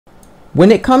When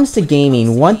it comes to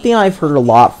gaming, one thing I've heard a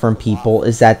lot from people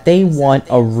is that they want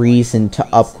a reason to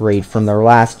upgrade from their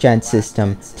last gen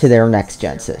system to their next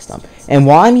gen system. And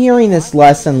while I'm hearing this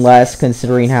less and less,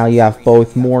 considering how you have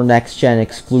both more next gen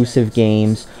exclusive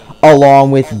games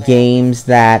along with games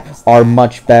that are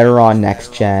much better on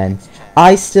next gen,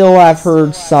 I still have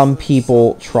heard some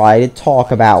people try to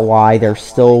talk about why they're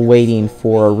still waiting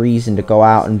for a reason to go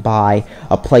out and buy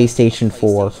a PlayStation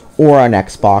 4 or an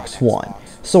Xbox One.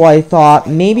 So I thought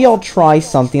maybe I'll try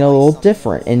something a little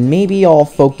different, and maybe I'll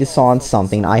focus on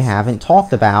something I haven't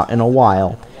talked about in a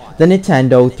while. The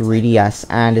Nintendo 3DS,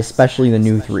 and especially the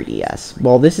new 3DS.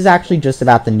 Well, this is actually just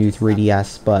about the new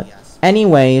 3DS, but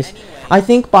anyways, I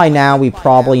think by now we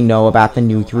probably know about the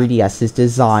new 3DS's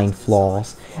design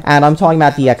flaws. And I'm talking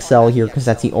about the XL here because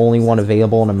that's the only one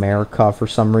available in America. For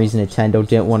some reason, Nintendo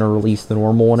didn't want to release the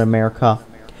normal one in America.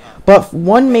 But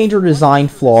one major design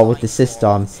flaw with the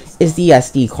system is the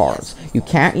SD cards. You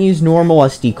can't use normal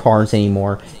SD cards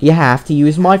anymore. You have to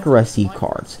use micro SD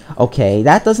cards. Okay,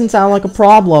 that doesn't sound like a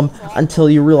problem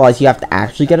until you realize you have to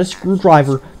actually get a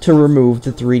screwdriver to remove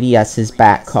the 3DS's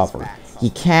back cover. You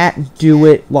can't do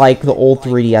it like the old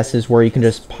 3DS's where you can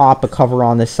just pop a cover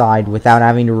on the side without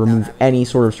having to remove any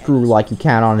sort of screw like you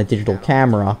can on a digital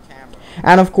camera.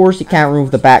 And of course you can't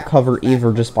remove the back cover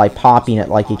either just by popping it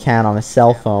like you can on a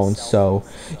cell phone, so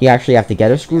you actually have to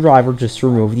get a screwdriver just to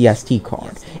remove the SD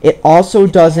card. It also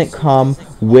doesn't come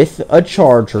with a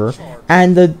charger,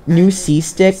 and the new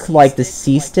C-Stick, like the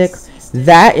C-Stick,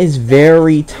 that is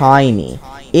very tiny.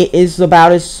 It is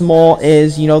about as small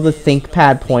as, you know, the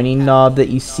ThinkPad pointing knob that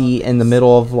you see in the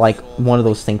middle of like one of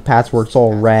those ThinkPads where it's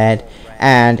all red.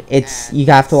 And you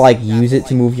have to like use it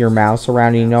to move your mouse around,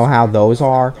 and you know how those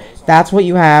are. That's what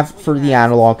you have for the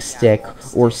analog stick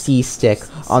or C-Stick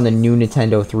on the new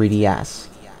Nintendo 3DS.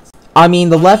 I mean,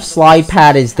 the left slide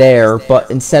pad is there,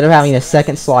 but instead of having a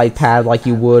second slide pad like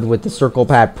you would with the Circle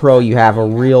Pad Pro, you have a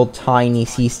real tiny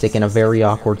C-Stick in a very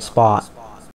awkward spot.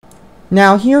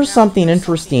 Now, here's something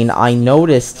interesting I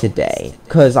noticed today,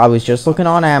 because I was just looking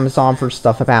on Amazon for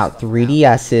stuff about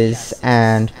 3DS's,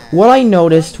 and what I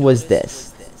noticed was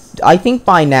this. I think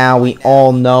by now we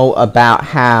all know about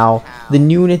how the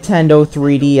new Nintendo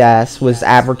 3DS was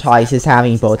advertised as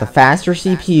having both a faster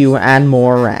CPU and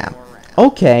more RAM.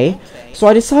 Okay, so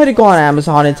I decided to go on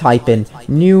Amazon and type in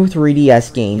new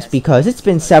 3DS games, because it's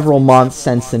been several months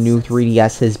since the new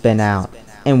 3DS has been out.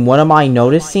 And what am I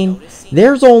noticing?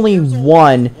 There's only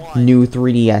one new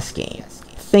 3DS game.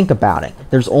 Think about it.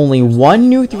 There's only one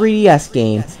new 3DS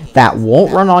game that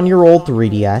won't run on your old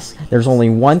 3DS. There's only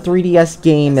one 3DS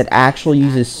game that actually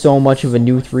uses so much of a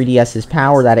new 3DS's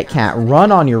power that it can't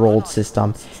run on your old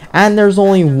system. And there's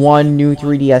only one new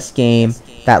 3DS game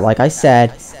that, like I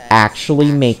said,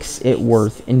 actually makes it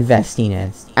worth investing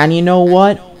in. And you know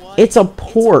what? It's a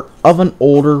port of an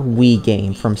older Wii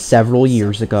game from several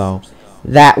years ago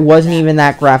that wasn't even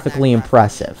that graphically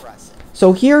impressive.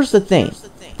 So here's the thing.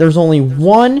 There's only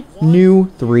one new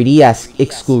 3DS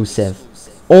exclusive.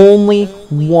 Only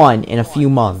one in a few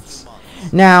months.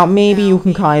 Now, maybe you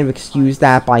can kind of excuse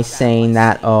that by saying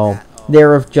that, oh,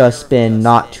 there have just been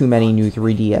not too many new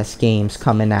 3DS games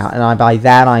coming out. And by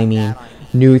that I mean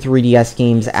new 3DS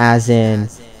games as in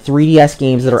 3DS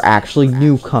games that are actually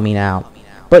new coming out.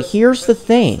 But here's the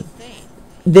thing.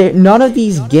 None of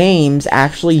these games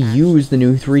actually use the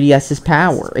new 3DS's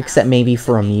power, except maybe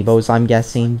for amiibos, I'm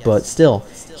guessing, but still,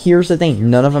 here's the thing,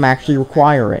 none of them actually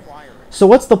require it. So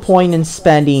what's the point in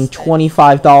spending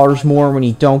 $25 more when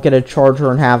you don't get a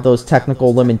charger and have those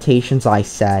technical limitations I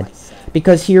said?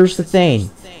 Because here's the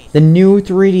thing, the new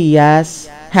 3DS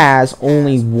has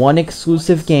only one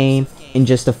exclusive game in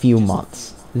just a few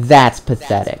months. That's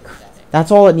pathetic.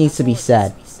 That's all that needs to be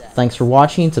said. Thanks for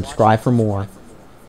watching, subscribe for more.